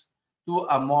resources, to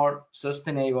a more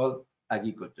sustainable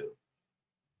agriculture.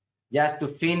 Just to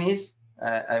finish,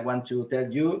 I want to tell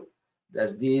you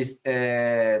that this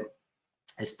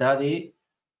study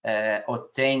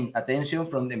obtained attention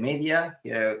from the media.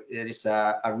 Here there is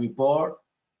a report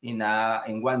in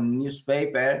one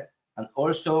newspaper, and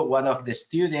also one of the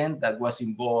students that was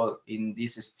involved in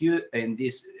this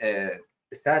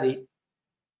study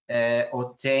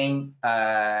obtained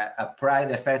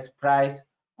the first prize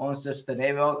on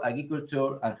sustainable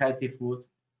agriculture and healthy food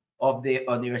of the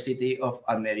University of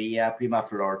Almería Prima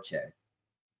Flor Chair.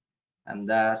 And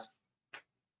thus,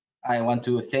 I want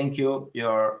to thank you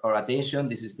your attention.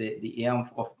 This is the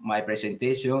end of my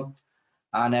presentation,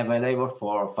 and I'm available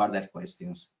for further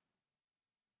questions.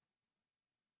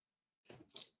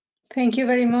 Thank you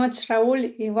very much,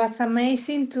 Raul. It was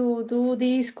amazing to do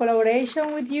this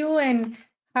collaboration with you and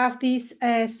have these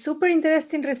super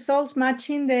interesting results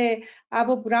matching the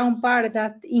above ground part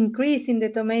that increase in the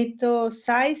tomato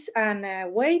size and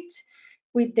weight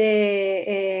with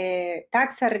the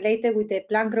taxa related with the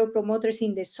plant growth promoters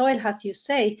in the soil, as you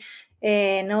say.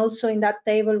 And also in that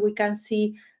table, we can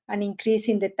see an increase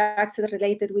in the taxa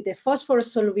related with the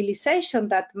phosphorus solubilization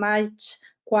that match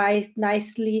quite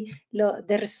nicely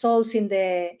the results in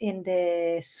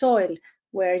the soil,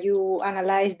 where you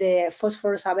analyze the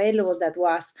phosphorus available that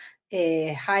was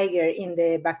higher in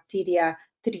the bacteria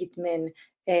treatment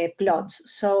plots.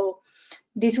 So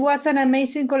this was an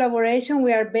amazing collaboration.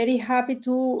 We are very happy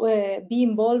to be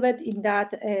involved in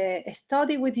that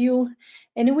study with you.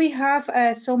 And we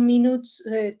have some minutes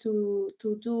to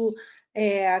do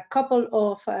a couple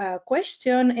of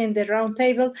questions in the round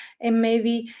table and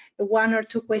maybe one or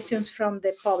two questions from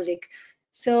the public.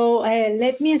 So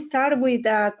let me start with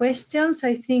questions.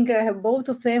 I think both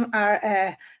of them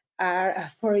are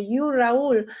for you,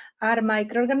 Raul. Are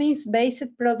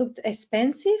microorganism-based products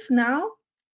expensive now?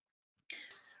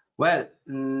 Well,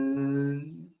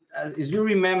 as you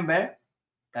remember,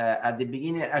 at the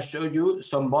beginning, I showed you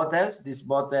some bottles. This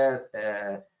bottle,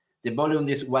 the volume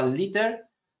is 1 liter,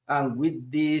 and with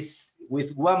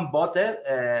one bottle,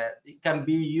 it can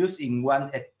be used in 1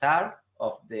 hectare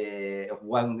of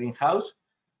one greenhouse.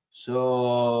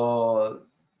 So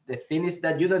the thing is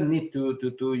that you don't need to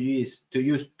use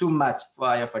too much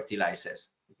biofertilizers.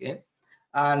 Okay,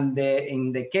 and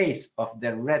in the case of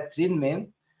the red treatment,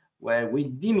 where we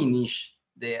diminish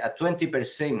the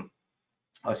 20%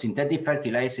 of synthetic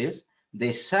fertilizers,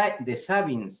 the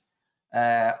savings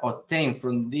obtained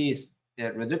from this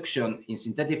reduction in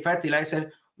synthetic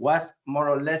fertilizer was more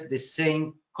or less the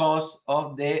same cost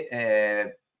of the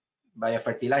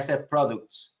biofertilizer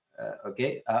products,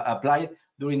 applied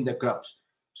during the crops.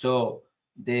 So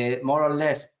the more or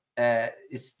less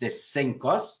it's the same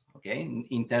cost, okay,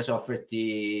 in terms of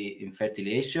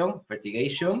fertigation,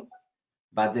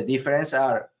 but the difference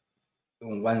are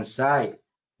on one side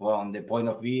from the point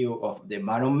of view of the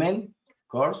environment, of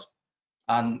course,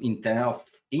 and in terms of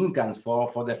incomes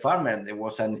for the farmer, there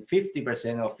was a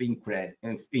 50% of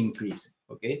increase.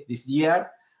 Okay, this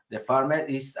year the farmer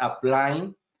is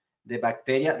applying the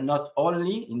bacteria not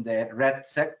only in the red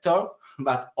sector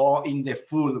but all in the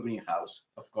full greenhouse,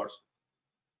 of course.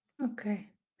 Okay.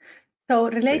 So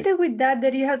related with that,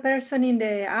 there is a person in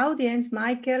the audience,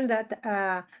 Michael,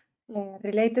 that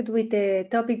related with the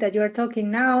topic that you are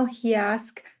talking now. He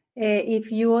asked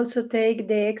if you also take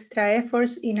the extra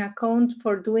efforts in account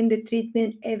for doing the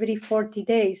treatment every 40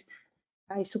 days.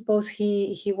 I suppose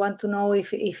he want to know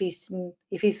if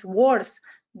it's worse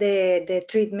the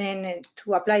treatment,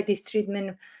 to apply this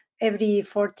treatment every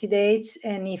 40 days,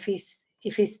 and if it's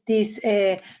this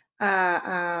a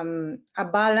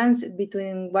balance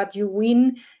between what you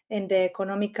win and the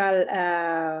economical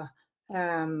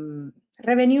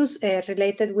revenues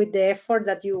related with the effort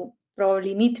that you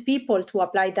probably need people to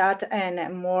apply that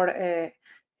and more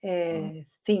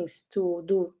things to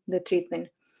do the treatment.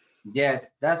 Yes,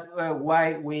 that's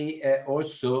why we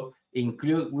also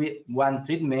include with one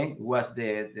treatment was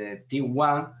the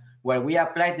T1, where we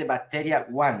applied the bacteria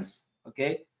once.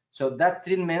 Okay, so that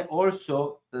treatment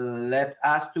also led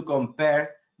us to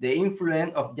compare the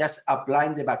influence of just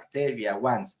applying the bacteria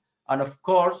once, and of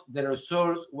course the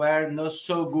results were not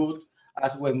so good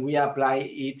as when we apply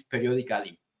it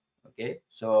periodically. Okay,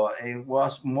 so it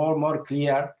was more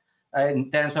clear.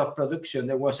 In terms of production,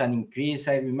 there was an increase,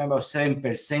 I remember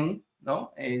 7%,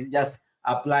 no? Just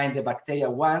applying the bacteria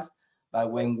once, but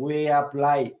when we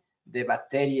apply the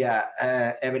bacteria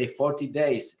every 40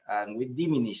 days and we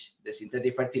diminish the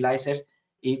synthetic fertilizers,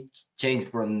 it changed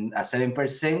from a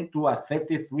 7% to a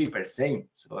 33%.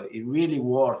 So it really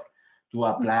worth to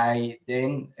apply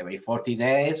then every 40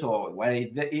 days, or well,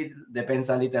 it depends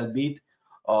a little bit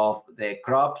of the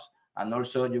crops. And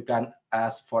also you can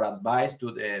ask for advice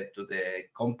to the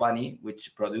company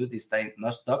which produced this time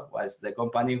Nostock, was the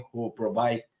company who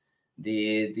provide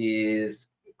these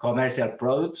commercial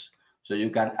products. So you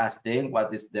can ask them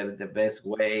what is the best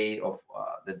way of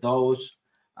the dose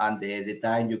and the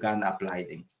time you can apply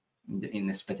them in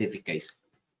a specific case.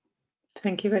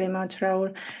 Thank you very much,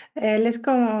 Raul. Let's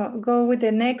go with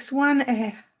the next one.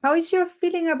 How is your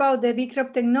feeling about the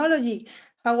BeCrop technology?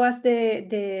 How was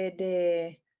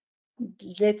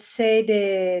let's say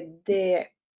the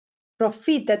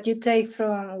profit that you take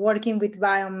from working with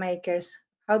Biome Makers?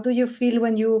 How do you feel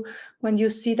when you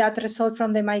see that result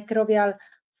from the microbial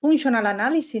functional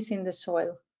analysis in the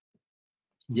soil?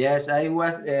 Yes, I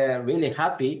was really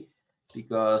happy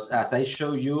because, as I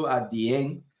showed you at the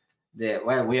end,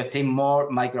 we obtain more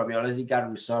microbiological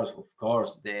results. Of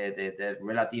course, the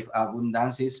relative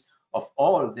abundances of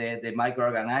all the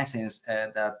microorganisms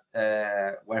that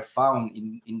were found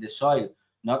in the soil,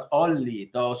 not only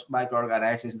those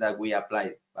microorganisms that we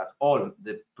applied, but all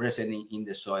the present in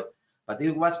the soil. But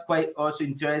it was quite also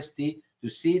interesting to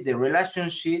see the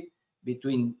relationship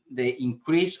between the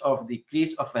increase or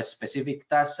decrease of a specific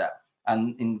taxa.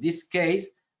 And in this case,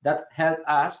 that helped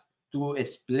us to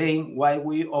explain why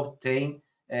we obtain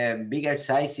bigger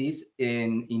sizes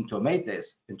in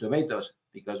tomatoes,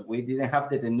 because we didn't have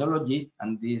the technology,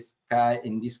 and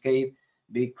in this case,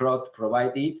 BeCrop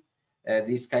provided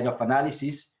this kind of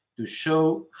analysis to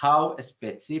show how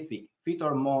specific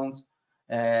phytohormones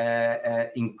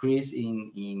increase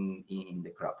in the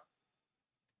crop.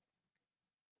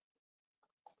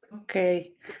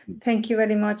 Okay, thank you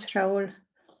very much, Raul.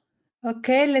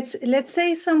 Okay, let's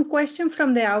say some question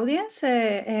from the audience.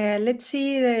 Let's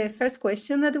see the first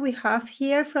question that we have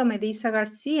here from Edisa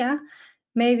Garcia.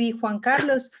 Maybe Juan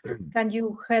Carlos, can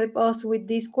you help us with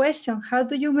this question? How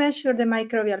do you measure the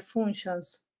microbial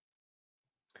functions?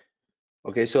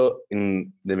 Okay, so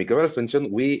in the microbial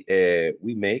function, we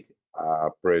make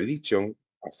a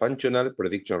functional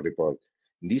prediction report.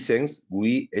 In this sense,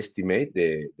 we estimate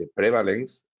the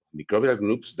prevalence of microbial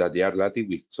groups that they are related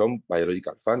with some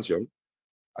biological function.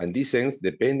 And this sense,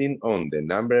 depending on the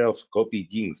number of copy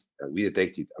genes that we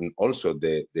detected, and also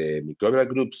the microbial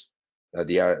groups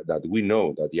that we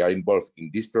know that they are involved in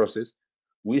this process,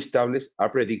 we establish a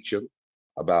prediction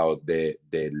about the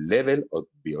level of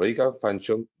biological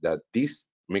function that this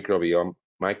microbiome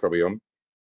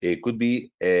could be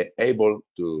able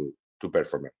to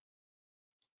perform.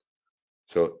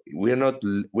 So we are not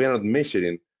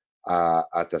measuring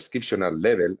a transcriptional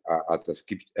level, a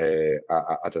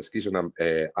transcriptional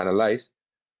analyze.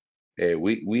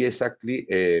 We exactly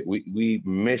we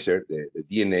measure the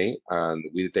DNA, and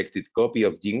we detected copy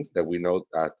of genes that we know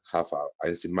that have a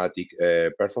enzymatic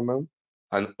performance,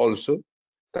 and also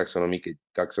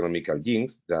taxonomical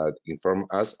genes that inform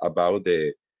us about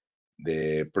the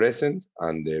presence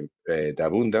and the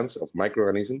abundance of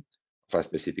microorganisms of a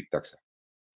specific taxa.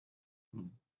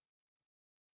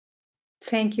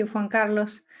 Thank you, Juan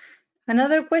Carlos.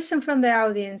 Another question from the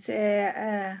audience.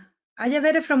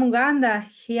 Ayavere from Uganda,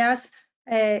 he asked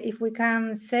if we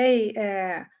can say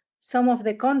some of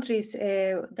the countries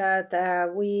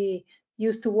that we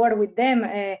used to work with them.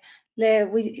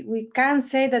 We can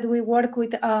say that we work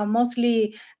with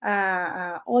mostly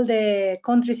all the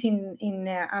countries in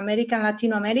America and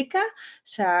Latin America,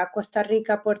 so Costa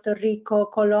Rica, Puerto Rico,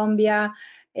 Colombia,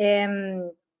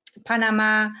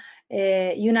 Panama,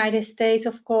 United States,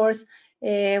 of course.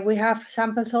 We have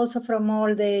samples also from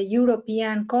all the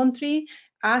European countries.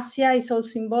 Asia is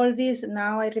also involved.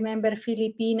 Now I remember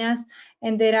Filipinas,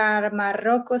 and there are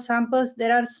Morocco samples.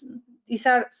 These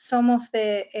are some of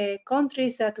the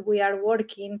countries that we are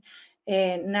working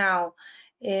now.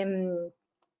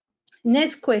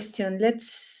 Next question.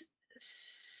 Let's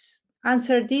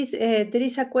answer this. There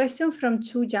is a question from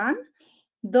Chu Yan.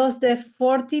 Does the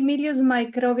 40 million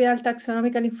microbial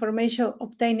taxonomical information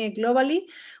obtained globally?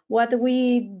 What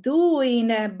we do in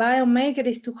Biome Maker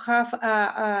is to have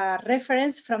a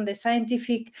reference from the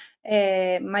scientific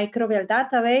microbial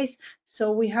database.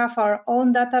 So we have our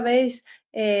own database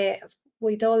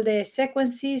with all the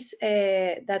sequences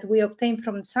that we obtain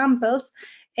from samples.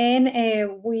 And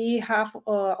we have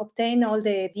obtained all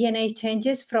the DNA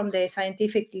changes from the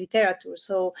scientific literature.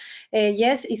 So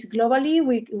yes, it's globally,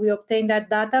 we obtain that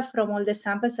data from all the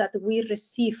samples that we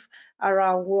receive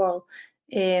around the world.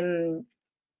 And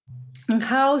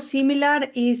how similar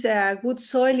is a good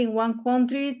soil in one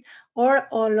country or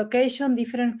location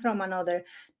different from another?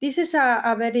 This is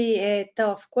a very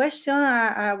tough question.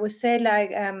 I would say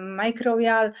like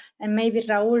microbial, and maybe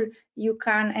Raul, you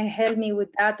can help me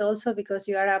with that also because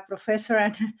you are a professor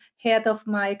and head of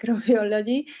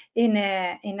microbiology in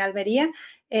Almería.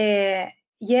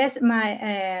 Yes,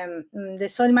 the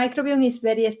soil microbiome is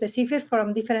very specific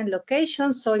from different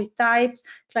locations, soil types,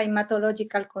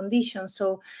 climatological conditions.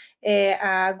 So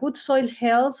good soil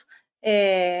health,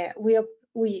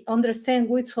 we understand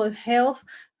good soil health,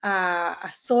 a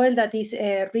soil that is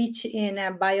rich in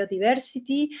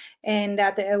biodiversity, and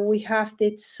that we have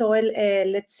this soil,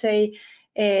 let's say,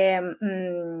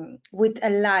 with a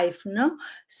life, no?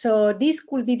 So this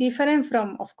could be different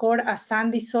from, of course, a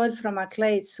sandy soil from a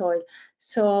clay soil.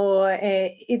 So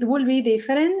it will be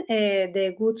different,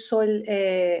 the good soil,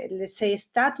 let's say,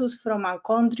 status from a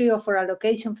country or for a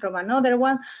location from another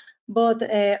one. But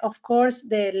of course,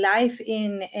 the life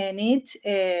in it,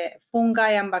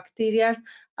 fungi and bacteria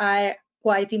are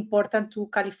quite important to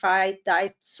qualify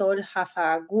that soil have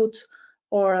a good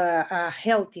or a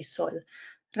healthy soil.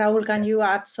 Raul, can you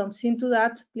add something to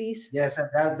that, please? Yes,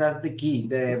 that's the key,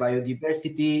 the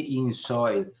biodiversity in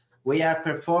soil. We are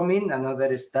performing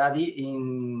another study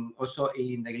also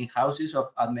in the greenhouses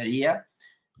of Almería,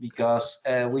 because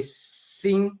we've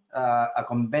seen a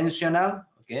conventional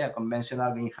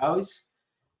greenhouse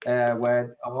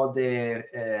where all the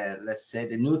let's say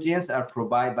the nutrients are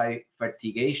provided by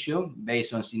fertigation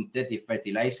based on synthetic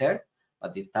fertilizer.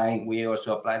 At the time we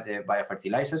also applied the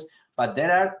biofertilizers, but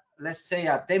there are, let's say,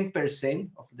 a 10%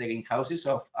 of the greenhouses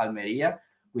of Almería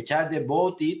which are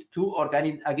devoted to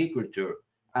organic agriculture,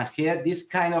 and here this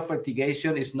kind of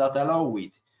fertigation is not allowed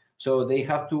with. So they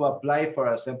have to apply,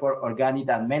 for example, organic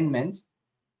amendments,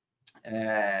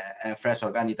 fresh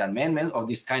organic amendment of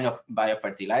this kind of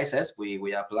biofertilizers.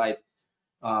 We applied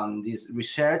on this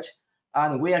research,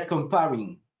 and we are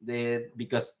comparing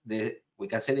because we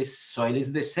can say the soil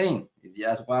is the same. It's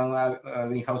just one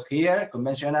greenhouse here,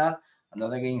 conventional,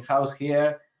 another greenhouse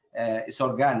here is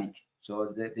organic.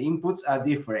 So the inputs are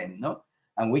different, no?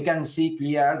 And we can see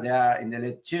clear there are in the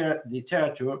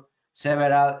literature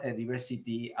several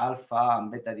diversity alpha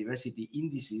and beta diversity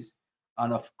indices,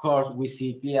 and of course we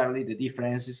see clearly the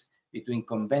differences between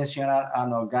conventional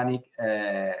and organic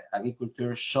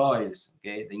agriculture soils.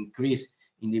 Okay, the increase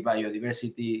in the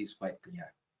biodiversity is quite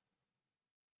clear.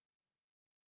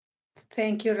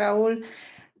 Thank you, Raul.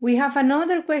 We have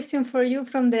another question for you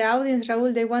from the audience,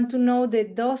 Raul. They want to know the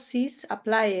doses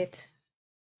applied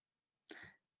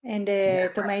in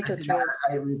the tomato tree.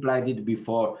 I replied it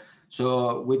before.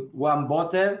 So with one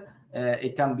bottle,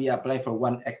 it can be applied for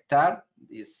 1 hectare.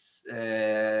 This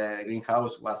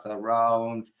greenhouse was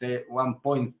around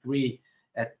 1.3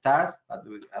 hectares, but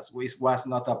as it was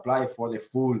not applied for the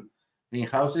full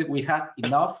greenhouses, we had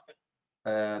enough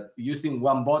using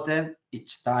one bottle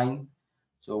each time.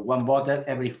 So one bottle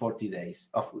every 40 days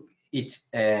of each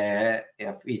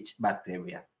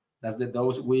bacteria. That's the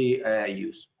dose we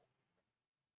use.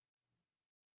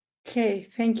 Okay,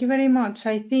 thank you very much.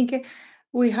 I think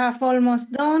we have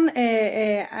almost done.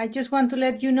 I just want to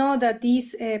let you know that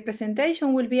this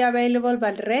presentation will be available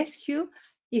by Rescue.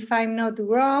 If I'm not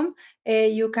wrong,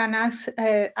 you can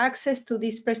access to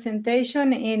this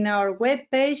presentation in our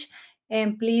webpage.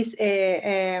 And please,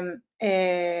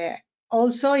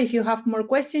 also, if you have more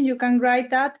questions, you can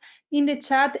write that in the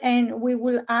chat and we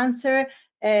will answer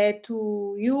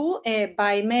to you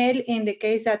by mail in the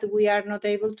case that we are not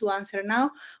able to answer now.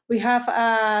 We have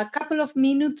a couple of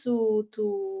minutes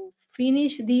to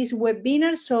finish this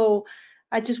webinar, so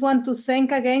I just want to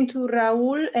thank again to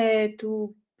Raul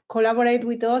to collaborate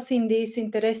with us in this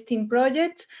interesting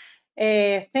project.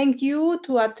 Thank you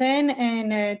to attend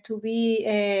and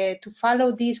to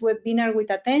follow this webinar with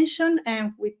attention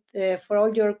and for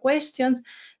all your questions.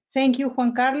 Thank you,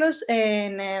 Juan Carlos.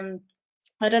 And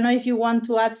I don't know if you want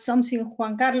to add something,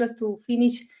 Juan Carlos, to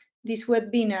finish this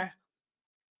webinar.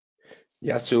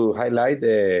 Just to highlight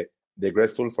the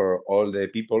grateful for all the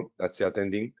people that's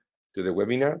attending to the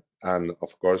webinar, and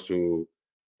of course to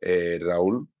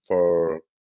Raul for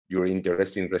your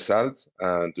interesting results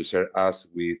and to share us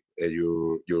with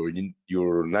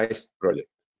your nice project,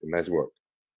 nice work.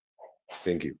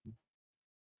 Thank you.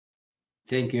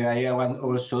 Thank you. I want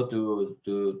also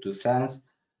to thanks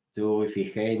to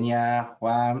Ifigenia,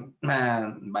 Juan,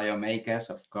 and Biomakers,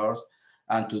 of course,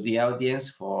 and to the audience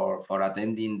for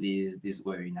attending this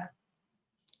webinar.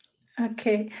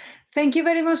 Okay, thank you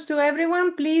very much to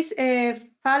everyone. Please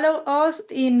follow us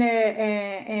in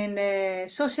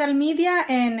social media,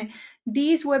 and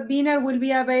this webinar will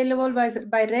be available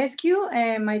by Rescue.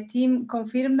 My team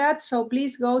confirmed that, so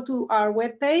please go to our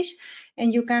webpage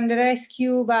and you can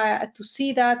Rescue to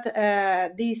see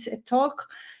that this talk,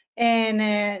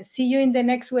 and see you in the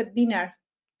next webinar.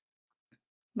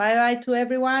 Bye bye to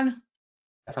everyone.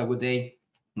 Have a good day.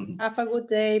 Have a good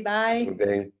day. Bye. Good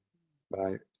day.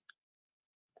 Bye.